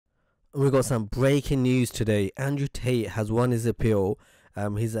We got some breaking news today. Andrew Tate has won his appeal.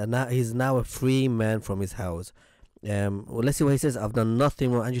 He's now a free man from his house. Well, let's see what he says. I've done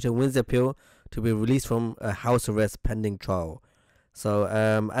nothing wrong. Andrew Tate wins the appeal to be released from house arrest pending trial. So,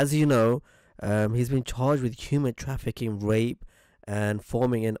 as you know, he's been charged with human trafficking, rape, and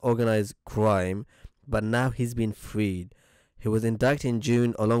forming an organized crime. But now he's been freed. He was indicted in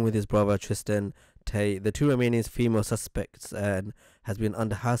June along with his brother Tristan Tate, the two remaining female suspects, and has been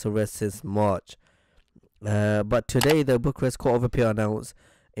under house arrest since March. But today, the Bucharest Court of Appeal announced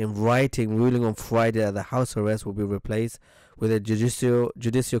in writing, ruling on Friday, that the house arrest will be replaced with a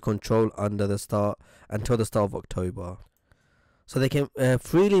judicial control until the start of October. So they can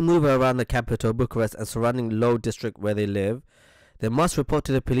freely move around the capital, Bucharest, and surrounding Low district where they live. They must report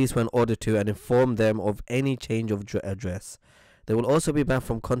to the police when ordered to and inform them of any change of address. They will also be banned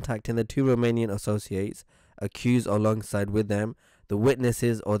from contacting the two Romanian associates accused alongside with them, the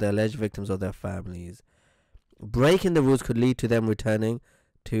witnesses, or the alleged victims of their families. Breaking the rules could lead to them returning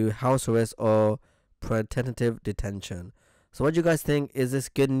to house arrest or tentative detention. So what do you guys think? Is this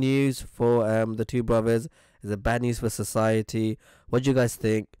good news for the two brothers? Is it bad news for society? What do you guys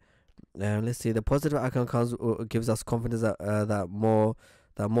think? Let's see. The positive outcome gives us confidence that more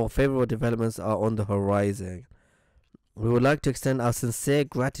favorable developments are on the horizon. We would like to extend our sincere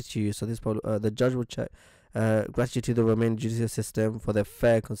gratitude. So the judge will check gratitude to the Romanian judicial system for their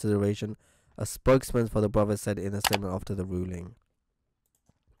fair consideration. A spokesman for the brothers said in a statement after the ruling.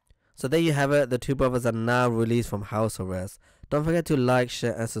 So there you have it. The two brothers are now released from house arrest. Don't forget to like,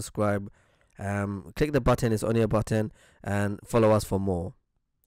 share, and subscribe. Click the button. It's only a button, and follow us for more.